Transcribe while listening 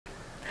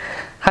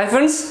Hi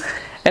friends,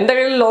 എൻ്റെ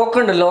കയ്യിൽ lock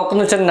ഉണ്ട്. ലോക്ക്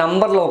എന്ന് വെച്ചാൽ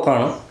നമ്പർ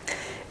ലോക്കാണ്.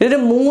 ഇതിന്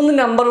 3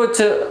 നമ്പർ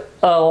വെച്ച്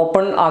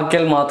ഓപ്പൺ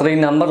ആക്കിയാൽ മാത്രമേ ഈ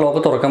നമ്പർ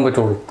ലോക്ക് തുറക്കാൻ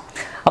പറ്റുള്ളൂ.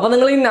 അപ്പോൾ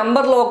നിങ്ങൾ ഈ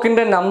നമ്പർ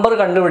ലോക്കിൻ്റെ നമ്പർ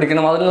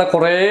കണ്ടുപിടിക്കണം. അതിനുള്ള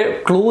കുറേ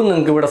ക്ലൂ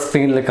നിങ്ങൾക്ക് ഇവിടെ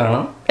സ്ക്രീനിൽ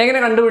കാണാം. എങ്ങനെ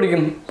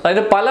കണ്ടുപിടിക്കും?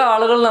 അതായത് പല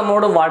ആളുകൾ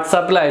നമ്മോട്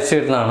വാട്സാപ്പിൽ അയച്ചു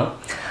തരുന്നതാണ്.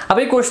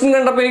 അപ്പോൾ ഈ ക്വസ്റ്റ്യൻ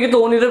കണ്ടപ്പോൾ എനിക്ക്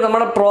തോന്നിയത്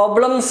നമ്മുടെ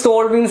പ്രോബ്ലം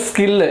സോൾവിങ്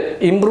സ്കില്ല്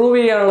ഇമ്പ്രൂവ്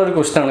ചെയ്യാനുള്ള ഒരു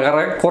ക്വസ്റ്റ്യനാണ്.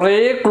 കാരണം കുറേ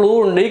ക്ലൂ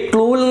ഉണ്ട്. ഈ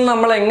ക്ലൂവിൽ നിന്ന്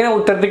നമ്മൾ എങ്ങനെ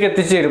ഉത്തരത്തേക്ക്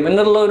എത്തിച്ചേരും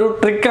എന്നുള്ള ഒരു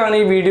ട്രിക്കാണ്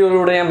ഈ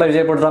വീഡിയോയിലൂടെ ഞാൻ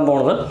പരിചയപ്പെടുത്താൻ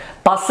പോകുന്നത്.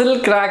 പസിൽ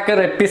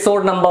ക്രാക്കർ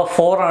എപ്പിസോഡ് നമ്പർ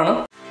 4 ആണ്.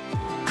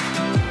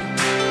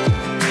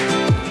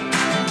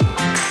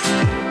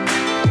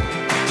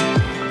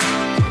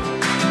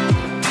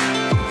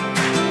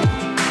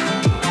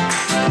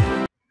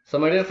 സോ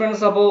മൈ ഡിയർ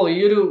ഫ്രണ്ട്സ്, അപ്പോൾ ഈ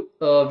ഒരു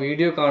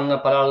വീഡിയോ കാണുന്ന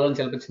പല ആളുകളും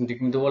ചിലപ്പോൾ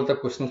ചിന്തിക്കും, ഇതുപോലത്തെ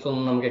ക്വസ്റ്റ്യൻസ്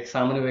ഒന്നും നമുക്ക്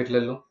എക്സാമിന്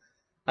വരില്ലല്ലോ,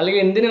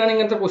 അല്ലെങ്കിൽ എന്തിനാണ്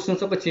ഇങ്ങനത്തെ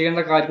ക്വസ്റ്റ്യൻസ് ഒക്കെ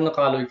ചെയ്യേണ്ട കാര്യം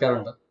എന്നൊക്കെ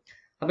ആലോചിക്കാറുണ്ട്.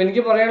 അപ്പോൾ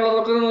എനിക്ക്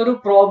പറയാനുള്ളതൊക്കെ ഒരു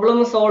പ്രോബ്ലം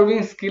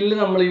സോൾവിങ് സ്കില്ല്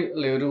നമ്മൾ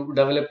ഒരു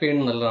ഡെവലപ്പ്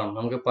ചെയ്യുന്നത് നല്ലതാണ്.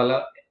 നമുക്ക്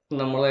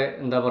നമ്മളെ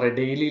എന്താ പറയുക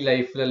ഡെയിലി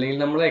ലൈഫിൽ അല്ലെങ്കിൽ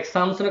നമ്മളെ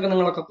എക്സാംസിനൊക്കെ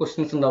നിങ്ങളൊക്കെ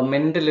ക്വസ്റ്റ്യൻസ് ഉണ്ടാവും,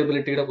 മെന്റൽ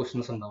എബിലിറ്റിയുടെ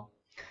ക്വസ്റ്റ്യൻസ് ഉണ്ടാവും.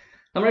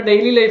 നമ്മുടെ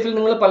ഡെയിലി ലൈഫിൽ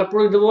നിങ്ങൾ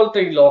പലപ്പോഴും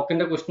ഇതുപോലത്തെ ഈ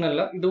ലോക്കിന്റെ ക്വസ്റ്റ്യൻ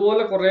അല്ല,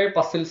 ഇതുപോലെ കുറേ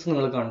പസിൽസ്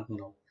നിങ്ങൾ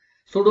കണ്ടിട്ടുണ്ടാവും.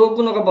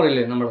 സുഡോക്കു എന്നൊക്കെ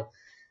പറയില്ലേ നമ്മൾ,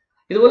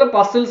 ഇതുപോലെ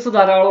പസിൽസ്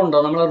ധാരാളം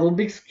ഉണ്ടാവും. നമ്മൾ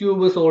റുബിക്സ്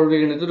ക്യൂബ് സോൾവ്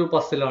ചെയ്യുന്നത് ഇതൊരു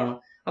പസിലാണ്.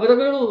 അപ്പൊ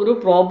ഇതൊക്കെ ഒരു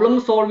പ്രോബ്ലം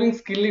സോൾവിങ്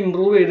സ്കിൽ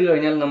ഇമ്പ്രൂവ് ചെയ്ത്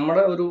കഴിഞ്ഞാൽ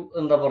നമ്മുടെ ഒരു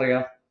എന്താ പറയാ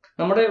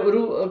നമ്മുടെ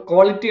ഒരു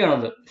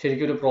ക്വാളിറ്റിയാണത്.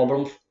 ശരിക്കും ഒരു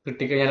പ്രോബ്ലംസ്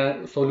കിട്ടിക്കഴിഞ്ഞാൽ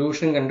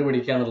സൊല്യൂഷൻ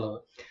കണ്ടുപിടിക്കുക എന്നുള്ളത്.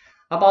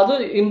 അപ്പൊ അത്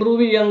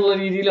ഇമ്പ്രൂവ് ചെയ്യാന്നുള്ള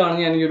രീതിയിലാണ്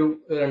ഞാൻ ഈ ഒരു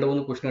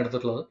 2-3 ക്വസ്റ്റ്യൻ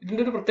എടുത്തിട്ടുള്ളത്.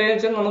 ഇതിന്റെ ഒരു പ്രത്യേകത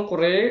വെച്ചാൽ നമുക്ക്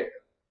കുറെ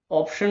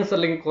ഓപ്ഷൻസ്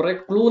അല്ലെങ്കിൽ കുറെ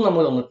ക്ലൂ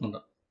നമ്മൾ തന്നിട്ടുണ്ട്.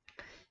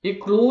 ഈ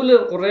ക്ലൂവില്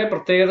കുറെ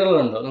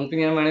പ്രത്യേകതകളുണ്ട്. നമുക്ക്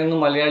ഞാൻ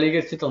വേണമെങ്കിൽ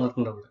മലയാളീകരിച്ച്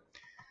തന്നിട്ടുണ്ട് ഇവിടെ.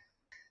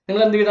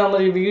 നിങ്ങൾ എന്ത് ചെയ്താൽ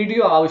മതി,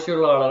 വീഡിയോ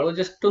ആവശ്യമുള്ള ആളുകൾ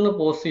ജസ്റ്റ് ഒന്ന്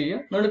പോസ്റ്റ് ചെയ്യുക,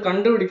 എന്നിട്ട്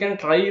കണ്ടുപിടിക്കാൻ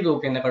ട്രൈ ചെയ്ത്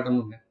നോക്കുക എന്നെ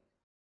കാട്ടുന്നുണ്ട്.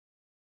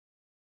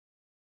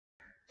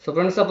 സോ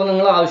ഫ്രണ്ട്സ്, അപ്പോൾ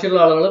നിങ്ങൾ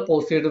ആവശ്യമുള്ള ആളുകൾ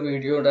പോസ്റ്റ് ചെയ്തിട്ട്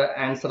വീഡിയോയുടെ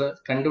ആൻസർ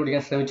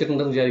കണ്ടുപിടിക്കാൻ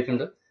ശ്രമിച്ചിട്ടുണ്ടെന്ന്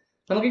വിചാരിക്കുന്നുണ്ട്.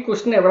 നമുക്ക് ഈ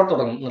ക്വസ്റ്റ്യൻ എവിടെ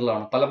തുടങ്ങും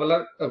എന്നുള്ളതാണ്. പല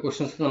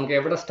ക്വസ്റ്റ്യൻസ് നമുക്ക്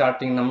എവിടെ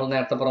സ്റ്റാർട്ടിങ്, നമ്മൾ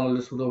നേരത്തെ പറഞ്ഞ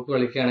ഒരു സുഡോക്ക്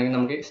കളിക്കുകയാണെങ്കിൽ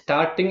നമുക്ക്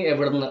സ്റ്റാർട്ടിങ്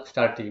എവിടെ നിന്ന്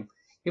സ്റ്റാർട്ട് ചെയ്യും,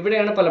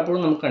 ഇവിടെയാണ്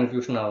പലപ്പോഴും നമുക്ക്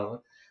കൺഫ്യൂഷൻ ആവുന്നത്.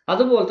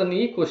 അതുപോലെ തന്നെ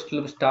ഈ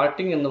ക്വസ്റ്റ്യനിലും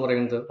സ്റ്റാർട്ടിങ് എന്ന്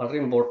പറയുന്നത് വളരെ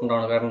ഇമ്പോർട്ടൻ്റ്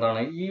ആണ്. കാരണം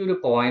എന്താണ്, ഈ ഒരു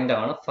പോയിന്റ്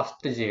ആണ്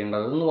ഫസ്റ്റ്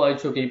ചെയ്യേണ്ടത്. ഒന്ന്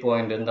വായിച്ചു നോക്കി. ഈ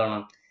പോയിന്റ് എന്താണ്?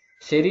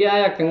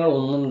 ശരിയായ അക്കങ്ങൾ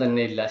ഒന്നും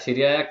തന്നെ ഇല്ല.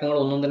 ശരിയായ അക്കങ്ങൾ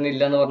ഒന്നും തന്നെ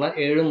ഇല്ല എന്ന് പറഞ്ഞാൽ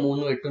 7,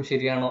 3, 8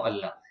 ശരിയാണോ?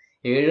 അല്ല.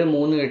 7,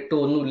 3, 8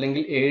 ഒന്നും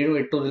ഇല്ലെങ്കിൽ 7,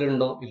 8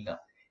 ഇതിലുണ്ടോ? ഇല്ല.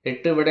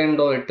 8 ഇവിടെ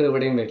ഉണ്ടോ? 8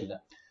 ഇവിടെയും വരില്ല.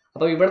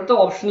 അപ്പൊ ഇവിടുത്തെ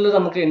ഓപ്ഷനിൽ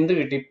നമുക്ക് എന്ത്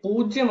കിട്ടി?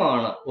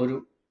 0 ഒരു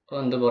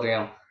എന്താ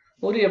പറയാ,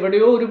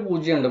 എവിടെയോ ഒരു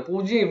 0 ഉണ്ട്.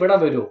 0 ഇവിടെ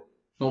വരുമോ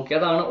നോക്കി.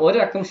 അതാണ്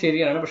ഒരക്കം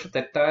ശരിയാണ് പക്ഷെ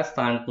തെറ്റായ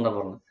സ്ഥാനത്തെന്ന്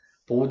പറഞ്ഞു.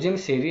 0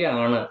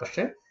 ശരിയാണ്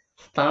പക്ഷെ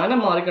സ്ഥാനം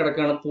മാറി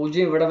കിടക്കുകയാണ്.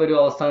 0 ഇവിടെ വരും,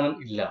 അവസാനം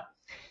ഇല്ല.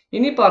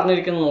 ഇനി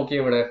പറഞ്ഞിരിക്കുന്നത് നോക്കി,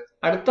 ഇവിടെ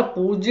അടുത്ത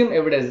 0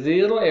 എവിടെ,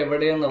 0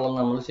 എവിടെയെന്നുള്ളത്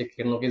നമ്മൾ ചെക്ക്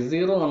ചെയ്ത് നോക്കി.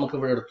 0 നമുക്ക്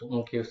ഇവിടെ എടുത്തു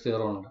നോക്കി,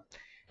 0 ഉണ്ട്.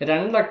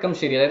 2 അക്കം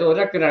ശരി, അതായത്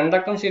 2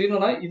 അക്കം ശരി എന്ന്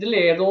പറഞ്ഞാൽ ഇതിൽ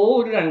ഏതോ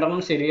ഒരു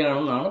 2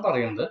 ശരിയാണെന്നാണ്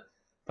പറയുന്നത്,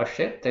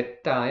 പക്ഷെ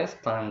തെറ്റായ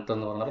സ്ഥാനത്ത്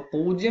എന്ന് പറഞ്ഞത്.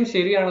 അപ്പൊ 0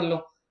 ശരിയാണല്ലോ,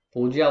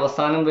 0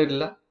 അവസാനം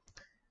വരില്ല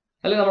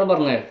അല്ലെ, നമ്മൾ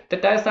പറഞ്ഞേ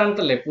തെറ്റായ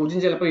സ്ഥാനത്തല്ലേ. 0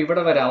 ചിലപ്പോൾ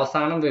ഇവിടെ വരാം,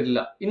 അവസാനം വരില്ല.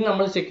 ഇനി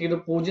നമ്മൾ ചെക്ക് ചെയ്ത്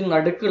 0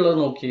 നടുക്കുള്ളത്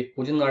നോക്കി.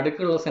 0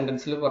 നടുക്കുള്ള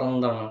സെന്റൻസിൽ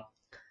പറഞ്ഞതാണ്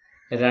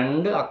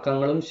 2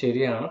 അക്കങ്ങളും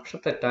ശരിയാണ് പക്ഷെ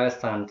തെറ്റായ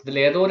സ്ഥാനത്ത്. ഇതിൽ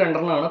ഏതോ 2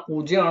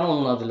 0 ആണോ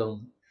 1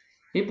 അതിലൊന്ന്.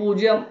 ഈ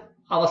 0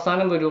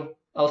 അവസാനം വരൂ,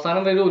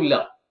 അവസാനം വരൂല്ല,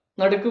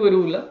 നടുക്ക്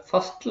വരൂല്ല,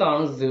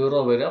 ഫസ്റ്റിലാണ്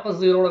 0 വരിക. അപ്പൊ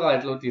 0യുടെ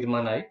കാര്യത്തിൽ ഒരു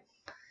തീരുമാനമായി.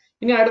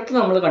 ഇനി അടുത്ത്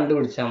നമ്മൾ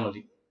കണ്ടുപിടിച്ചാൽ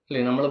മതി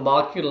അല്ലേ, നമ്മൾ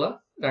ബാക്കിയുള്ള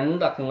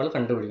 2 അക്കങ്ങൾ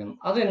കണ്ടുപിടിക്കണം.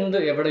 അതെന്ത്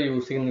എവിടെ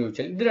യൂസ് ചെയ്യുന്ന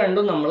ചോദിച്ചാൽ ഇത്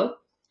രണ്ടും നമ്മൾ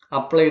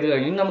അപ്ലൈ ചെയ്ത്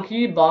കഴിഞ്ഞ് നമുക്ക്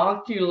ഈ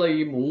ബാക്കിയുള്ള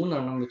ഈ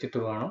 3 വെച്ചിട്ട്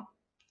വേണം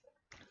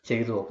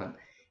ചെയ്തു നോക്കാൻ.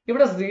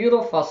 ഇവിടെ 0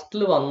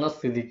 ഫസ്റ്റിൽ വന്ന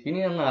സ്ഥിതിക്ക് ഇനി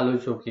ഞാൻ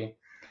ആലോചിച്ച് നോക്കി,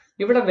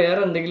 ഇവിടെ വേറെ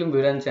എന്തെങ്കിലും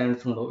വരാൻ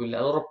ചാൻസ് ഉണ്ടോ? ഇല്ല.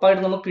 അത്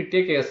ഉറപ്പായിട്ട് നമുക്ക്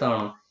കിട്ടിയ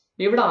കേസാണ്.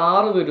 ഇവിടെ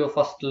 6 വരുമോ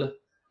ഫസ്റ്റിൽ?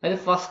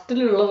 അതായത്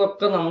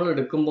ഫസ്റ്റിലുള്ളതൊക്കെ നമ്മൾ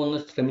എടുക്കുമ്പോൾ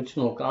ഒന്ന് ശ്രമിച്ചു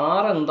നോക്കുക.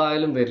 6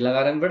 എന്തായാലും വരില്ല,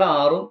 കാരണം ഇവിടെ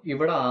 6ഉം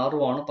ഇവിടെ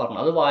 6ഉം ആണ്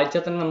പറഞ്ഞത്. അത്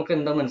വായിച്ചാൽ തന്നെ നമുക്ക്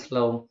എന്താ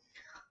മനസ്സിലാവും,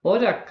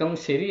 ഒരക്കം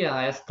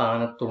ശരിയായ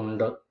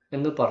സ്ഥാനത്തുണ്ട്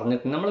എന്ന്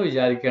പറഞ്ഞിട്ട് നമ്മൾ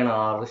വിചാരിക്കുകയാണ്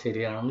 6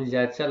 ശരിയാണെന്ന്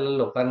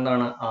വിചാരിച്ചല്ലോ. കാരണം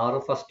എന്താണ്, 6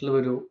 ഫസ്റ്റിൽ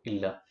വരൂ?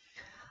 ഇല്ല.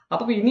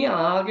 അപ്പൊ ഇനി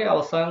ആകെ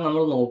അവസാനം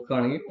നമ്മൾ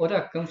നോക്കുകയാണെങ്കിൽ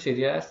ഒരക്കം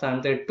ശരിയായ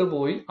സ്ഥാനത്ത് 8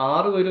 പോയി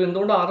 6 വരും.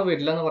 എന്തുകൊണ്ട് 6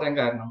 വരില്ല എന്ന് പറയാൻ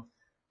കാരണം,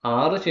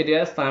 6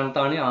 ശരിയായ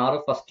സ്ഥാനത്താണ് 6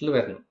 ഫസ്റ്റിൽ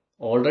വരുന്നത്.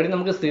 ഓൾറെഡി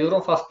നമുക്ക്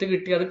 0 ഫസ്റ്റ്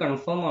കിട്ടി, അത്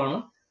കൺഫേം ആണ്.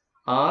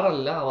 6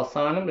 അല്ല,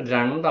 അവസാനം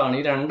 2 ആണ്.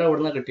 ഈ 2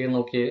 എവിടുന്ന് കിട്ടിയെന്ന്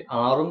നോക്കിയേ,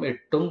 6ഉം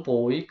 8ഉം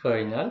പോയി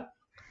കഴിഞ്ഞാൽ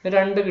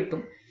 2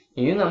 കിട്ടും.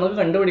 ഇനി നമുക്ക്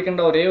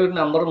കണ്ടുപിടിക്കേണ്ട ഒരേ ഒരു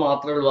നമ്പർ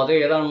മാത്രമേ ഉള്ളൂ. അത്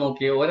ഏതാണെന്ന്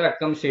നോക്കിയേ,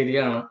 ഒരക്കം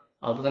ശരിയാണ്.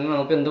 അത് തന്നെ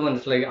നമുക്ക് എന്ത്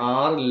മനസ്സിലായി,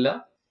 6 ഇല്ല.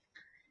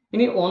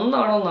 ഇനി 1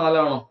 ആണോ 4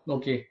 ആണോ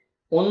നോക്കിയേ,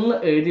 1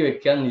 എഴുതി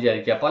വെക്കാന്ന്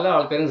വിചാരിക്കുക. പല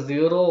ആൾക്കാരും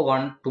 0,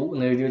 1, 2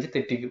 എന്ന് എഴുതി വെച്ച്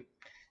തെറ്റിക്കും.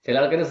 ചില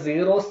ആൾക്കാർ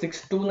 0,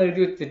 6, 2 എന്ന്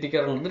എഴുതി വെച്ച്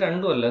തെറ്റിക്കാറുണ്ട്. ഇത്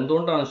രണ്ടും അല്ല.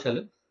 എന്തുകൊണ്ടാണെന്ന് വെച്ചാൽ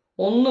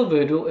 1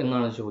 വരൂ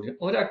എന്നാണ് ചോദ്യം.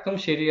 ഒരക്കം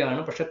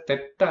ശരിയാണ് പക്ഷെ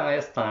തെറ്റായ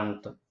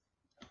സ്ഥാനത്ത്.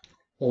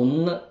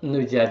 1 എന്ന്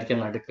വിചാരിക്കുക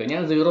നടുക്ക്.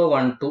 ഞാൻ 0,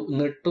 1, 2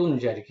 എന്ന് ഇട്ടു എന്ന്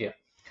വിചാരിക്കുക.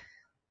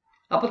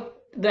 അപ്പൊ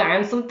ഇത്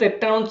ആൻസർ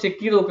തെറ്റാണോ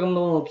ചെക്ക് ചെയ്ത്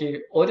നോക്കുമ്പോൾ നോക്കി,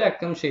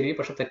 ഒരക്കം ശരി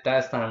പക്ഷെ തെറ്റായ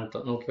സ്ഥാനത്ത്.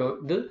 നോക്കിയോ,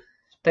 ഇത്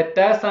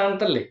തെറ്റായ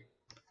സ്ഥാനത്തല്ലേ.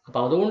 അപ്പൊ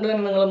അതുകൊണ്ട്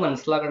തന്നെ നിങ്ങൾ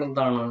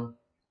മനസ്സിലാക്കേണ്ടതാണ്,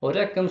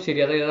 ഒരക്കം ശരി,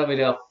 അത് ഏതാ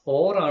വരിക?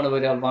 4 ആണ്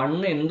വരിക.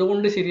 1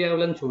 എന്തുകൊണ്ട്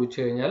ശരിയാവില്ല എന്ന് ചോദിച്ചു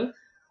കഴിഞ്ഞാൽ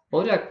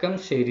ഒരക്കം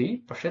ശരി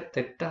പക്ഷെ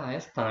തെറ്റായ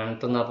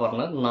സ്ഥാനത്ത് എന്നാ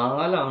പറഞ്ഞത്.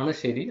 4 ആണ്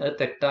ശരി, അത്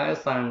തെറ്റായ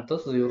സ്ഥാനത്ത്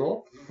 0,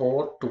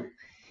 4, 2.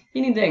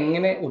 ഇനി ഇത്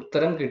എങ്ങനെ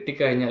ഉത്തരം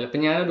കിട്ടിക്കഴിഞ്ഞാൽ, ഇപ്പൊ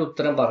ഞാനൊരു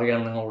ഉത്തരം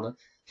പറയുകയാണ് നിങ്ങളോട്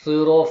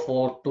 0,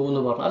 4, 2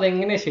 എന്ന് പറഞ്ഞു,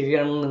 അതെങ്ങനെ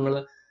ശരിയാണെന്ന് നിങ്ങൾ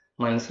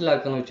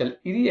മനസ്സിലാക്കുന്ന വെച്ചാൽ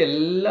ഇത്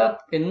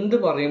എന്ത്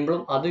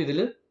പറയുമ്പോഴും അത് ഇതിൽ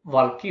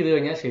വർക്ക് ചെയ്ത്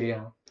കഴിഞ്ഞാൽ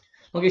ശരിയാണ്.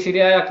 നമുക്ക്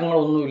ശരിയായ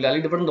അക്കങ്ങളൊന്നുമില്ല,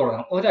 അല്ലെങ്കിൽ ഇവിടെ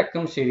തുടങ്ങാം.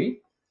 ഒരക്കം ശരി,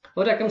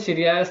 ഒരക്കം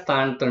ശരിയായ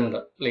സ്ഥാനത്തുണ്ട്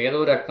അല്ലെ? ഏതോ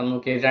ഒരു അക്കം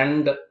നോക്കിയാൽ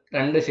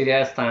രണ്ട്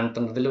ശരിയായ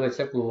സ്ഥാനത്തുണ്ട്. ഇതിൽ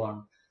വെച്ച ക്ലൂ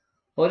ആണ്.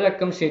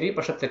 ഒരക്കം ശരി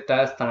പക്ഷെ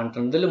തെറ്റായ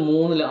സ്ഥാനത്തുണ്ട്. ഇതിൽ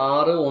 3,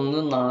 6,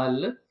 1,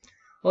 4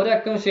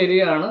 ഒരക്കം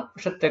ശരിയാണ്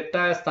പക്ഷെ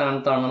തെറ്റായ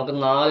സ്ഥാനത്താണ്. നമുക്ക്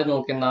 4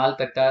 നോക്കിയാൽ 4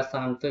 തെറ്റായ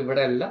സ്ഥാനത്ത്,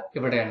 ഇവിടെ അല്ല,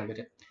 ഇവിടെയാണ്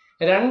ഇവര്.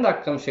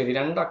 രണ്ടക്കം ശരി,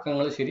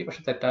 രണ്ടക്കങ്ങൾ ശരി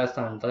പക്ഷെ തെറ്റായ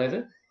സ്ഥാനത്ത്. അതായത്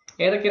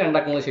ഏതൊക്കെ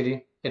രണ്ടക്കങ്ങൾ ശരി?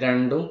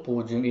 2ഉം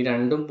 0. ഈ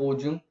 2ഉം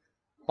 0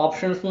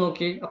 ഓപ്ഷൻസ്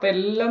നോക്കി. അപ്പൊ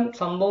എല്ലാം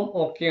സംഭവം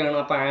ഓക്കെയാണ്.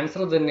 അപ്പൊ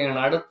ആൻസർ തന്നെയാണ്.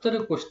 അടുത്തൊരു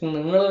ക്വസ്റ്റ്യൻ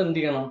നിങ്ങൾ എന്ത്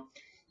ചെയ്യണം?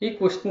 ഈ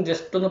ക്വസ്റ്റ്യൻ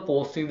ജസ്റ്റ് ഒന്ന്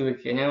പോസ്റ്റ് ചെയ്ത്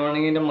വെക്കുക. ഞാൻ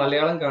വേണമെങ്കിൽ ഇതിന്റെ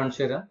മലയാളം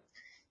കാണിച്ചു തരാം.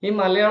 ഈ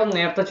മലയാളം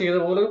നേരത്തെ ചെയ്ത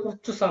പോലെ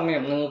കുറച്ച്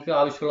സമയം, നിങ്ങൾക്ക്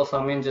ആവശ്യമുള്ള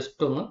സമയം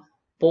ജസ്റ്റ് ഒന്ന്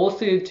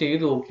പോസ്റ്റ്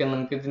ചെയ്ത് നോക്കിയാൽ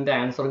നിങ്ങൾക്ക് ഇതിന്റെ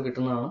ആൻസർ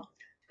കിട്ടുന്നതാണ്.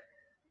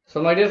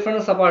 സോ മൈ ഡിയർ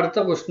ഫ്രണ്ട്സ്, അപ്പൊ അടുത്ത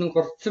ക്വസ്റ്റ്യൻ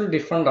കുറച്ചൊരു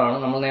ഡിഫറെന്റ് ആണ്.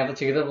 നമ്മൾ നേരത്തെ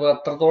ചെയ്ത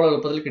അത്രത്തോളം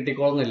എളുപ്പത്തിൽ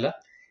കിട്ടിക്കോളുന്നില്ല.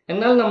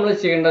 എന്നാൽ നമ്മൾ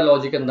ചെയ്യേണ്ട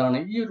ലോജിക്ക് എന്താണ്?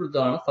 ഈ ഒരു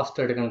ഇതാണ് ഫസ്റ്റ്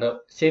എടുക്കേണ്ടത്.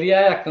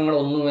 ശരിയായ അക്കങ്ങൾ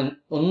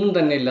ഒന്നും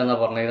തന്നെ ഇല്ല എന്നാ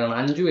പറഞ്ഞത്. ഇതാണ്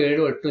 5,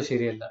 7, 8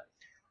 ശരിയല്ല.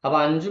 അപ്പൊ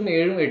 5,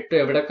 7, 8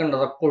 എവിടെയൊക്കെ ഉണ്ട്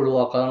അതൊക്കെ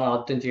ഒഴിവാക്കുക. അതാണ്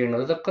ആദ്യം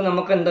ചെയ്യേണ്ടത്. ഇതൊക്കെ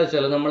നമുക്ക് എന്താ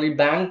വെച്ചാൽ നമ്മൾ ഈ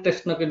ബാങ്ക്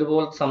ടെസ്റ്റിനൊക്കെ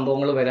ഇതുപോലത്തെ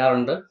സംഭവങ്ങൾ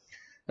വരാറുണ്ട്.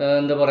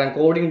 എന്താ പറയാ,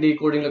 കോഡിംഗ്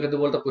ഡീകോഡിംഗിലൊക്കെ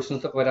ഇതുപോലത്തെ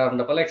ക്വസ്റ്റ്യൻസ് ഒക്കെ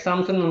വരാറുണ്ട്. പല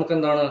എക്സാംസിനും നമുക്ക്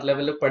എന്താണ്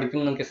ലെവലിൽ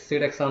പഠിക്കുമ്പോൾ നമുക്ക്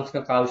SSCയുടെ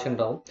എക്സാംസിനൊക്കെ ആവശ്യം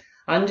ഉണ്ടാവും.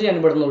 5 ഞാൻ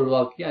ഇവിടെ നിന്ന്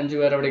ഒഴിവാക്കി. 5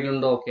 വേറെ എവിടെയെങ്കിലും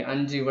ഉണ്ടോ? ഓക്കെ,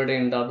 5 ഇവിടെ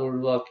ഉണ്ട്, അത്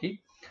ഒഴിവാക്കി.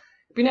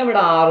 പിന്നെ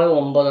ഇവിടെ 6,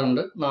 9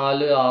 ഉണ്ട്,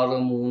 4, 6,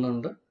 3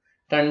 ഉണ്ട്,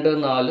 2,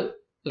 4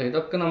 അല്ലെ?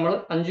 ഇതൊക്കെ നമ്മൾ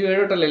 5,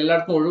 7 ഇട്ടല്ല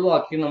എല്ലായിടത്തും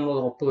ഒഴിവാക്കി നമ്മൾ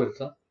ഉറപ്പ്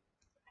വരുത്തുക.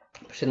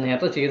 പക്ഷെ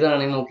നേരത്തെ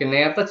ചെയ്തതാണെങ്കിൽ നോക്കി,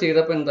 നേരത്തെ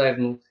ചെയ്തപ്പോൾ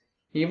എന്തായിരുന്നു?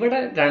 ഇവിടെ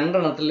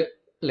 2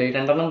 അല്ലെ,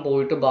 2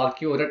 പോയിട്ട്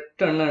ബാക്കി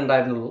ഒരൊറ്റ എണ്ണം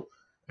ഉണ്ടായിരുന്നുള്ളൂ.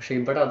 പക്ഷെ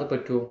ഇവിടെ അത്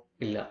പറ്റുമോ?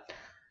 ഇല്ല.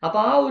 അപ്പൊ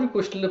ആ ഒരു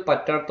ക്വസ്റ്റ്യനിൽ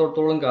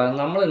പറ്റാത്തോളം കാലം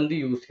നമ്മൾ എന്ത്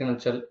യൂസ് ചെയ്യണം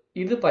വെച്ചാൽ,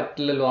 ഇത്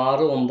പറ്റില്ലല്ലോ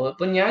 6, 9.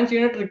 ഇപ്പൊ ഞാൻ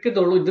ചെയ്യുന്ന ട്രിക്ക്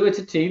ഇതുള്ളൂ. ഇത്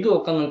വെച്ച് ചെയ്തു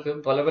നോക്കാൻ നിങ്ങൾക്ക്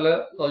പല പല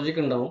ലോജിക്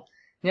ഉണ്ടാവും.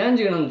 ഞാൻ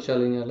ചെയ്യണമെന്ന്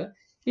വെച്ചാൽ കഴിഞ്ഞാൽ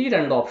ഈ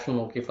 2 ഓപ്ഷൻ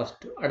നോക്കി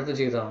ഫസ്റ്റ് അടുത്ത്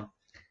ചെയ്തതാണ്.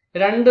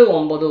 2,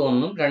 9,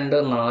 1, 2,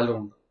 4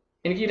 ഉണ്ട്.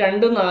 എനിക്ക് ഈ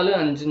 2, 4,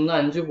 5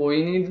 5 പോയി.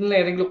 ഇനി ഇതിൽ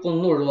ഏതെങ്കിലും ഒക്കെ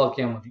ഒന്ന്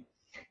ഒഴിവാക്കിയാൽ മതി.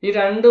 ഈ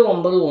 2,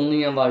 9, 1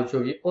 ഞാൻ വായിച്ചു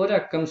നോക്കി.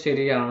 ഒരക്കം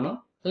ശരിയാണ്,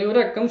 അല്ലെങ്കിൽ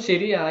ഒരക്കം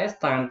ശരിയായ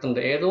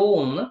സ്ഥാനത്തുണ്ട്. ഏതോ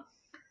ഒന്ന്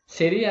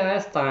ശരിയായ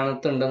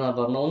സ്ഥാനത്തുണ്ട് എന്നാ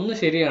പറഞ്ഞു. ഒന്ന്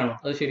ശരിയാണ്,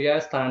 അത് ശരിയായ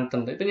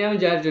സ്ഥാനത്തുണ്ട്. ഇപ്പൊ ഞാൻ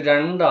വിചാരിച്ചു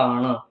 2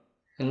 ആണ്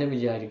എന്ന്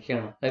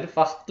വിചാരിക്കുകയാണ്. അതായത്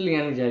ഫസ്റ്റിൽ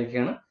ഞാൻ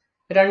വിചാരിക്കുകയാണ്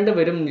 2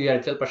 വരും എന്ന്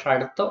വിചാരിച്ചാൽ, പക്ഷെ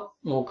അടുത്ത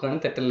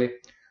നോക്കുകയാണെങ്കിൽ തെറ്റല്ലേ?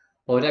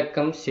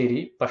 ഒരക്കം ശരി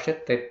പക്ഷെ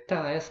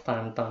തെറ്റായ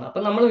സ്ഥാനത്താണ്. അപ്പൊ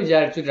നമ്മൾ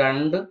വിചാരിച്ചു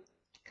 2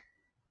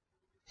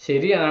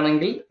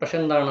 ശരിയാണെങ്കിൽ, പക്ഷെ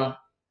എന്താണ്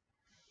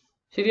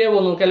ശരിയാവോ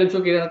നോക്കി ആലോചിച്ച്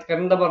നോക്കി.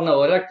 എന്താ പറഞ്ഞ?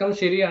 ഒരക്കം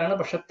ശരിയാണ്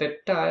പക്ഷെ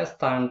തെറ്റായ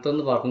സ്ഥാനത്ത്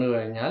എന്ന് പറഞ്ഞു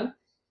കഴിഞ്ഞാൽ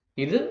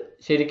ഇത്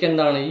ശരിക്കും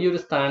എന്താണ്? ഈ ഒരു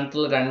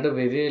സ്ഥാനത്തുള്ള 2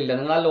 വരികയില്ല.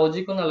 നിങ്ങൾ ആ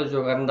ലോജിക് ഒന്ന് ആലോചിച്ച്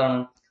നോക്കുക. എന്താണ്?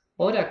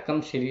 ഒരക്കം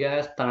ശരിയായ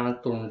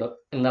സ്ഥാനത്തുണ്ട്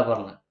എന്നാ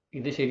പറഞ്ഞത്.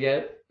 ഇത്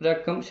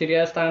ഒരക്കം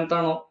ശരിയായ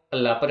സ്ഥാനത്താണോ?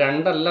 അല്ല. അപ്പൊ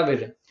 2 അല്ല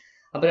വരിക.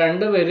 അപ്പൊ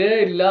 2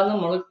 വരികയില്ല എന്ന്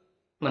നമ്മൾ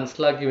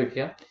മനസ്സിലാക്കി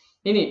വെക്കുക.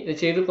 ഇനി ഇത്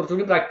ചെയ്ത്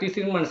കുറച്ചുകൂടി പ്രാക്ടീസ്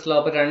ചെയ്യുമ്പോൾ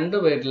മനസ്സിലാവും. അപ്പൊ 2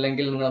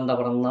 വരില്ലെങ്കിൽ നിങ്ങൾ എന്താ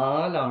പറയുക?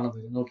 4 ആണ്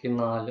വരും. നോക്കി,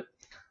 4.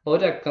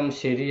 ഒരക്കം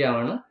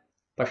ശരിയാണ്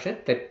പക്ഷെ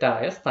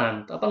തെറ്റായ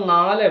സ്ഥാനത്ത്. അപ്പൊ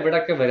 4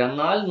 എവിടെയൊക്കെ വരാം?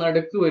 4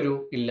 നടുക്ക് വരൂ?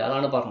 ഇല്ല.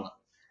 അതാണ് പറഞ്ഞത്.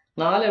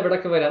 4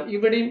 എവിടെയൊക്കെ വരാം?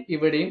 ഇവിടെയും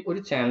ഇവിടെയും ഒരു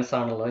ചാൻസ്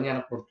ആണുള്ളത്. ഞാൻ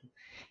കൊടുത്തു.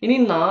 ഇനി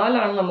 4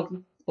 ആണ് നമുക്ക്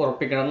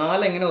ഉറപ്പിക്കണം.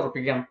 4 എങ്ങനെ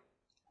ഉറപ്പിക്കാം?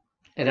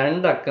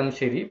 2 അക്കം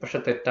ശരി പക്ഷെ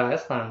തെറ്റായ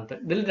സ്ഥാനത്ത്.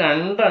 ഇതിൽ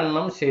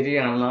 2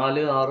 ശരിയാണ്.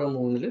 4, 6,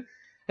 3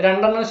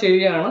 2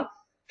 ശരിയാണ്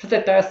പക്ഷെ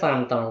തെറ്റായ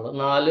സ്ഥാനത്താണുള്ളത്.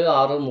 4,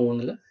 6,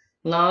 3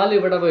 4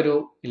 ഇവിടെ വരൂ?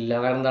 ഇല്ല.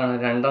 കാരണം എന്താണ്?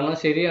 2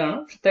 ശരിയാണ്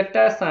പക്ഷെ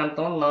തെറ്റായ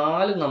സ്ഥാനത്താണ്.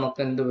 4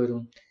 നമുക്ക് എന്ത്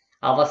വരും?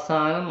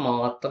 അവസാനം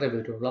മാത്രമേ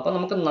വരുള്ളൂ. അപ്പൊ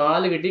നമുക്ക്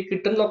 4 കിട്ടി.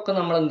 കിട്ടുന്നതൊക്കെ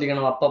നമ്മൾ എന്ത്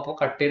ചെയ്യണം? അപ്പൊ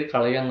കട്ട് ചെയ്ത്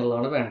കളയുക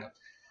എന്നുള്ളതാണ് വേണ്ടത്.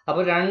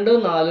 അപ്പൊ 2,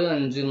 4,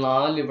 5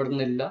 4 ഇവിടെ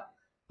നിന്നില്ല.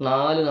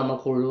 4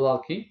 നമുക്ക്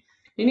ഒഴിവാക്കി.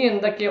 ഇനി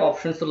എന്തൊക്കെ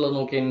ഓപ്ഷൻസ് ഉള്ളത്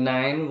നോക്കി.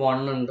 9,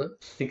 1 ഉണ്ട്,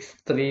 6,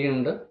 3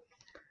 ഉണ്ട്,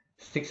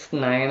 6,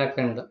 9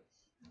 ഒക്കെ ഉണ്ട്.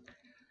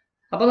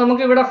 അപ്പൊ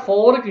നമുക്ക് ഇവിടെ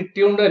 4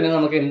 കിട്ടിയോണ്ട് തന്നെ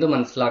നമുക്ക് എന്ത്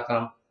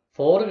മനസ്സിലാക്കാം?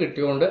 4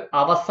 കിട്ടിയോണ്ട്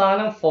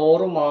അവസാനം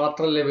 4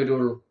 മാത്രമല്ലേ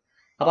വരുള്ളൂ.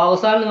 അപ്പൊ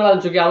അവസാനം നിങ്ങൾ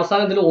ആലോചിച്ച് നോക്കി,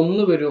 അവസാനം ഇതിൽ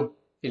 1 വരുമോ?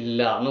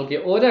 ഇല്ല. നോക്കി,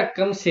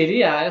 ഒരക്കം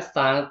ശരിയായ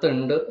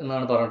സ്ഥാനത്തുണ്ട്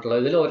എന്നാണ്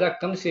പറഞ്ഞിട്ടുള്ളത്. ഇതിൽ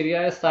ഒരക്കം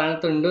ശരിയായ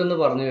സ്ഥാനത്തുണ്ട് എന്ന്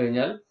പറഞ്ഞു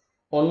കഴിഞ്ഞാൽ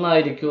 1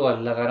 ആയിരിക്കുമോ?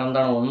 അല്ല. കാരണം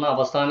എന്താണ്? 1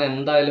 അവസാനം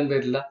എന്തായാലും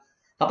വരില്ല.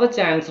 അപ്പൊ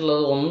ചാൻസ്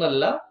ഉള്ളത് 1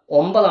 അല്ല,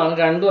 9 ആണ്.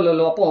 2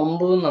 അല്ലല്ലോ. അപ്പൊ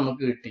 9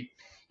 നമുക്ക് കിട്ടി.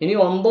 ഇനി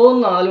 9,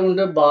 4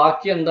 കൊണ്ട്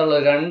ബാക്കി എന്താ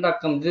ഉള്ളത്? 2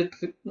 അക്കം. ഇത്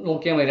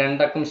നോക്കിയാൽ മതി.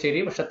 2 അക്കം ശരി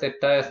പക്ഷെ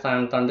തെറ്റായ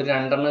സ്ഥാനത്താണ്. ഇത്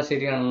 2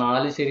 ശരിയാണ്,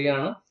 4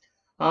 ശരിയാണ്,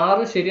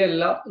 6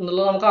 ശരിയല്ല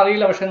എന്നുള്ളത് നമുക്ക്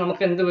അറിയില്ല. പക്ഷെ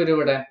നമുക്ക് എന്ത് വരും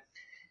ഇവിടെ?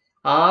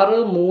 6,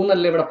 3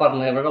 അല്ലേ ഇവിടെ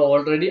പറഞ്ഞത്. ഇവിടെ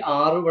ഓൾറെഡി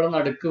 6 ഇവിടെ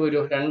നടുക്ക്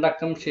വരും. 2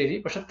 അക്കം ശരി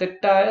പക്ഷെ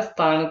തെറ്റായ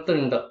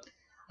സ്ഥാനത്തുണ്ട്.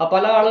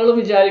 പല ആളുകളും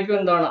വിചാരിക്കും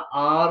എന്താണ്?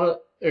 6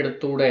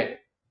 എടുത്തൂടെ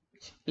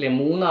അല്ലെ?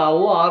 3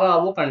 ആവോ 6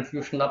 ആവോ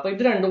കൺഫ്യൂഷൻ ഉണ്ട്. അപ്പൊ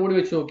ഇത് 2 കൂടി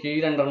വെച്ച് നോക്കി. ഈ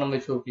 2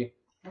 വെച്ച് നോക്കി.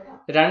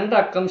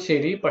 രണ്ടക്കം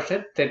ശരി പക്ഷെ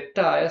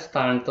തെറ്റായ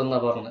സ്ഥാനത്തെന്നാ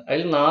പറഞ്ഞത്.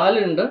 അതിൽ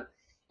 4 ഉണ്ട്.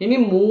 ഇനി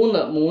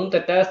 3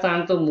 തെറ്റായ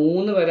സ്ഥാനത്ത്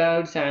 3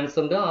 വരാനൊരു ചാൻസ്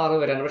ഉണ്ട്, 6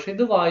 വരാൻ. പക്ഷെ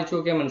ഇത് വായിച്ചു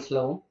നോക്കിയാൽ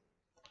മനസ്സിലാവും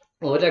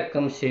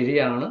ഒരക്കം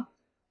ശരിയാണ്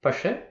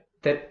പക്ഷെ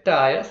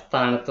തെറ്റായ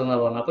സ്ഥാനത്ത് എന്നാ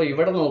പറഞ്ഞത്. അപ്പൊ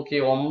ഇവിടെ നോക്കി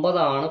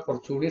 9 ആണ്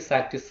കുറച്ചുകൂടി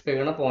സാറ്റിസ്ഫൈ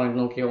ചെയ്യണ പോയിന്റ്.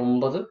 നോക്കി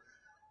 9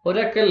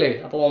 ഒരക്കല്ലേ,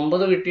 അപ്പൊ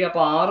 9 കിട്ടി.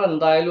 അപ്പൊ 6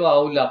 എന്തായാലും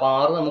ആവില്ല. അപ്പൊ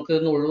 6 നമുക്ക്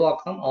ഇന്ന്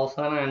ഒഴിവാക്കാം.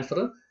 അവസാന ആൻസർ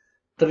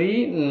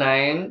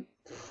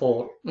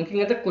 394. നിങ്ങൾക്ക്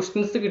ഇങ്ങനത്തെ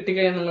ക്വസ്റ്റ്യൻസ്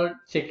കിട്ടിക്കഴിഞ്ഞാൽ നിങ്ങൾ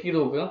ചെക്ക് ചെയ്ത്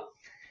നോക്കുക.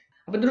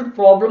 അപ്പൊ ഇതൊരു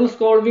പ്രോബ്ലം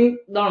സോൾവിങ്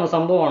ഇതാണ്,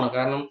 സംഭവമാണ്.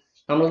 കാരണം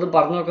നമ്മളിത്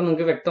പറഞ്ഞൊക്കെ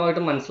നിങ്ങൾക്ക്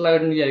വ്യക്തമായിട്ട്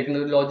മനസ്സിലായിട്ടെന്ന്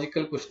വിചാരിക്കുന്നത് ഒരു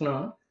ലോജിക്കൽ ക്വസ്റ്റ്യൻ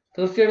ആണ്.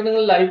 തീർച്ചയായിട്ടും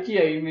നിങ്ങൾ ലൈക്ക്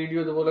ചെയ്യുക ഈ വീഡിയോ.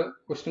 ഇതുപോലെ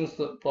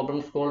ക്വസ്റ്റ്യൻസ്, പ്രോബ്ലം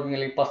സോൾവിങ്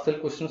അല്ലെങ്കിൽ പസിൽ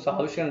ക്വസ്റ്റ്യൻസ്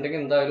ആവശ്യമുണ്ടെങ്കിൽ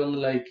എന്തായാലും ഒന്ന്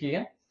ലൈക്ക്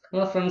ചെയ്യുക,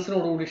 നിങ്ങളുടെ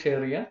ഫ്രണ്ട്സിനോട് കൂടി ഷെയർ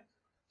ചെയ്യുക.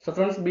 So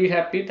friends, be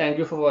happy. Thank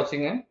you for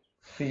watching and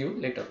see you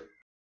later.